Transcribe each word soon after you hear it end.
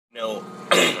know,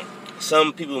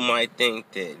 some people might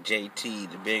think that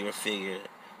JT, the bigger figure,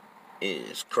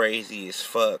 is crazy as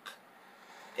fuck,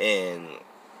 and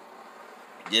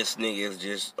this nigga is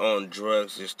just on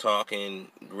drugs, just talking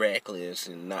reckless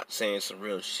and not saying some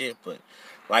real shit. But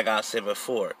like I said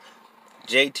before,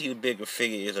 JT, the bigger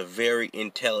figure, is a very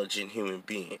intelligent human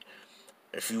being.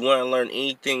 If you want to learn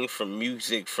anything from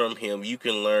music from him, you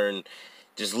can learn.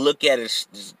 Just look at it.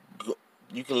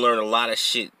 You can learn a lot of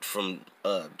shit from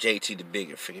JT, the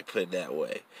bigger figure. Put it that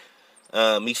way.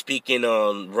 He's speaking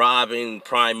on robbing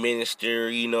Prime Minister.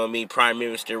 You know what I mean? Prime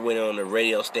Minister went on a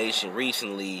radio station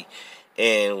recently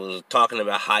and was talking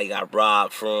about how he got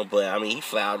robbed from. But I mean, he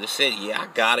flat out just said, "Yeah, I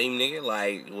got him, nigga.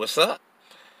 Like, what's up?"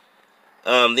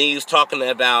 Then he was talking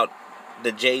about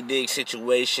the J Dig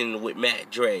situation with Mac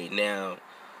Dre. Now,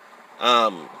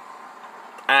 I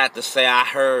have to say I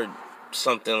heard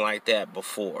something like that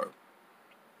before.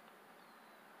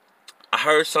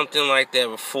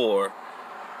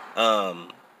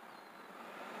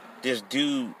 This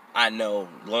dude I know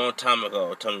long time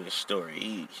ago told me the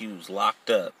story. He was locked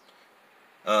up.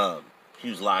 He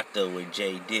was locked up with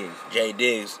J Diggs. J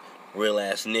Diggs, real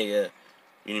ass nigga.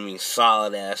 You know what I mean?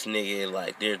 Solid ass nigga.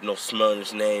 Like, there's no smell in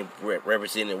his name.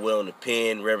 Represented well in the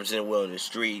pen. Represented well in the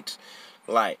streets.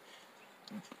 Like,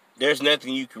 there's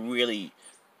nothing you can really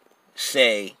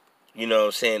say, you know what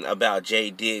I'm saying, about J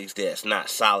Diggs that's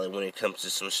not solid when it comes to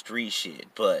some street shit.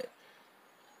 But,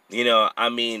 you know, I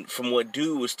mean, from what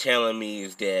dude was telling me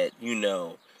is that, you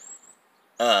know,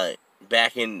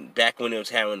 back when it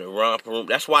was having the romper room,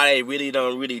 that's why they really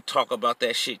don't really talk about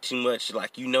that shit too much.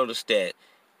 Like, you notice that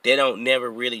they don't never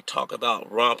really talk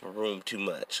about romper room too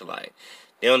much. Like,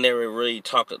 they don't never really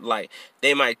talk, like,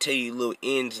 they might tell you little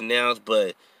ins and outs,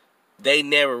 but they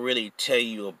never really tell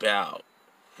you about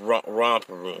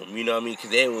romper room, you know what I mean?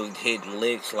 Because they was hitting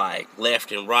licks, like,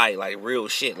 left and right, like, real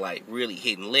shit, like, really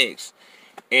hitting licks.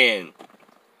 And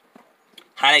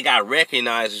how they got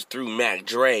recognized is through Mac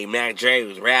Dre. Mac Dre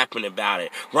was rapping about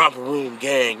it. Romper room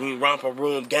gang,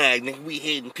 nigga, we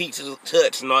hitting Pizza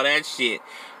Huts and all that shit.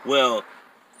 Well,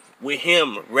 with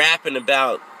him rapping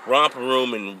about romper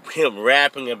room and him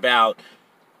rapping about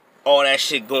all that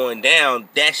shit going down,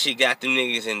 that shit got them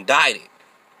niggas indicted.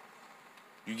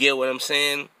 You get what I'm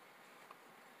saying?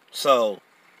 So,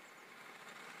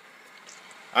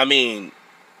 I mean,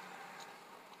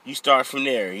 you start from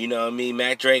there, you know what I mean?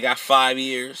 Mac Dre got 5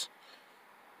 years,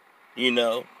 you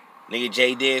know. Nigga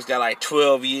J Diggs got like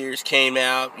 12 years, came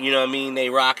out, you know what I mean?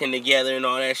 They rocking together and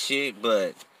all that shit,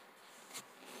 but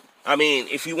I mean,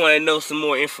 if you want to know some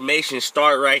more information,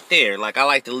 start right there. Like, I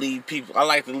like to lead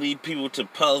people to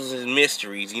puzzles and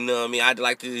mysteries, you know what I mean? I'd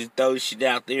like to just throw shit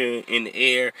out there in the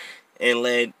air and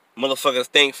let motherfuckers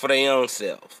think for their own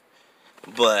self.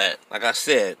 But, like I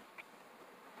said,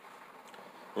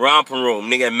 romper room,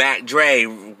 nigga, Mac Dre,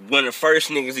 one of the first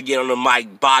niggas to get on the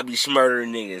mic, Bobby Shmurder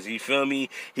niggas, you feel me?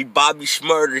 He Bobby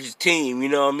Shmurdered his team, you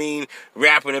know what I mean?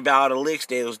 Rapping about all the licks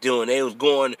they was doing. They was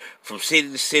going from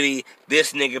city to city,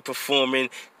 this nigga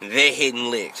performing, they hitting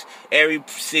licks. Every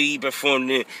city he performed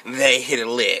in, they hit a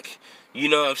lick. You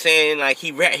know what I'm saying? Like,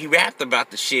 he rapped about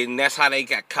the shit, and that's how they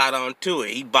got caught on to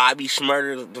it. He Bobby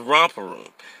Shmurdered the romper room.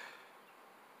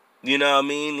 You know what I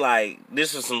mean? Like,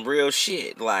 this is some real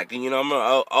shit. Like, you know, I'm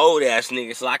an old ass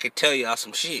nigga, so I can tell y'all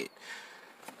some shit.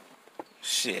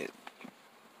 Shit.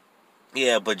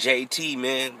 Yeah, but JT,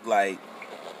 man, like,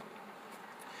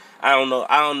 I don't know,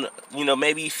 you know,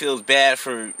 maybe he feels bad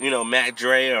for, you know, Mac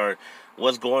Dre or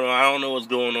what's going on. I don't know what's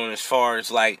going on as far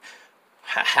as, like,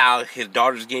 how his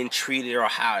daughter's getting treated or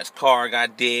how his car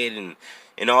got dead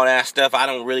and all that stuff. I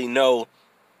don't really know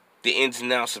the ins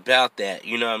and outs about that,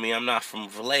 you know what I mean? I'm not from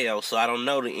Vallejo, so I don't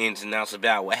know the ins and outs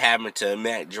about what happened to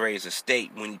Mac Dre's estate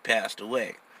when he passed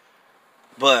away.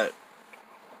 But,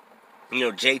 you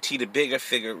know, JT, the bigger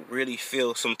figure, really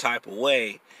feels some type of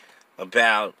way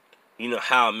about, you know,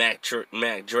 how Mac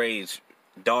Dre's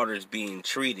daughter's being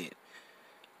treated.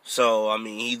 So, I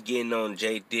mean, he's getting on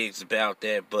J Diggs about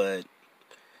that, but,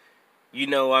 you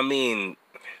know, I mean,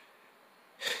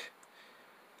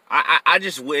 I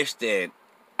just wish that,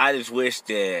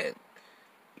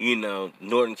 you know,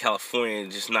 Northern California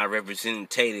is just not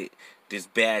represented this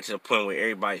bad to the point where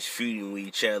everybody's feuding with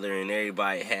each other and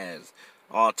everybody has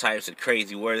all types of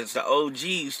crazy words. It's the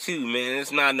OGs too, man.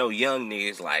 It's not no young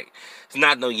niggas. Like, it's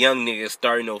not no young niggas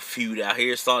starting no feud out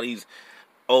here. It's all these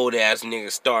old ass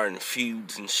niggas starting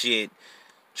feuds and shit,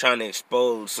 trying to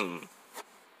expose some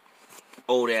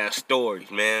old ass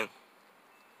stories, man.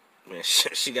 Man,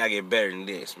 she gotta get better than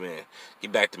this, man.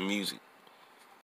 Get back to music.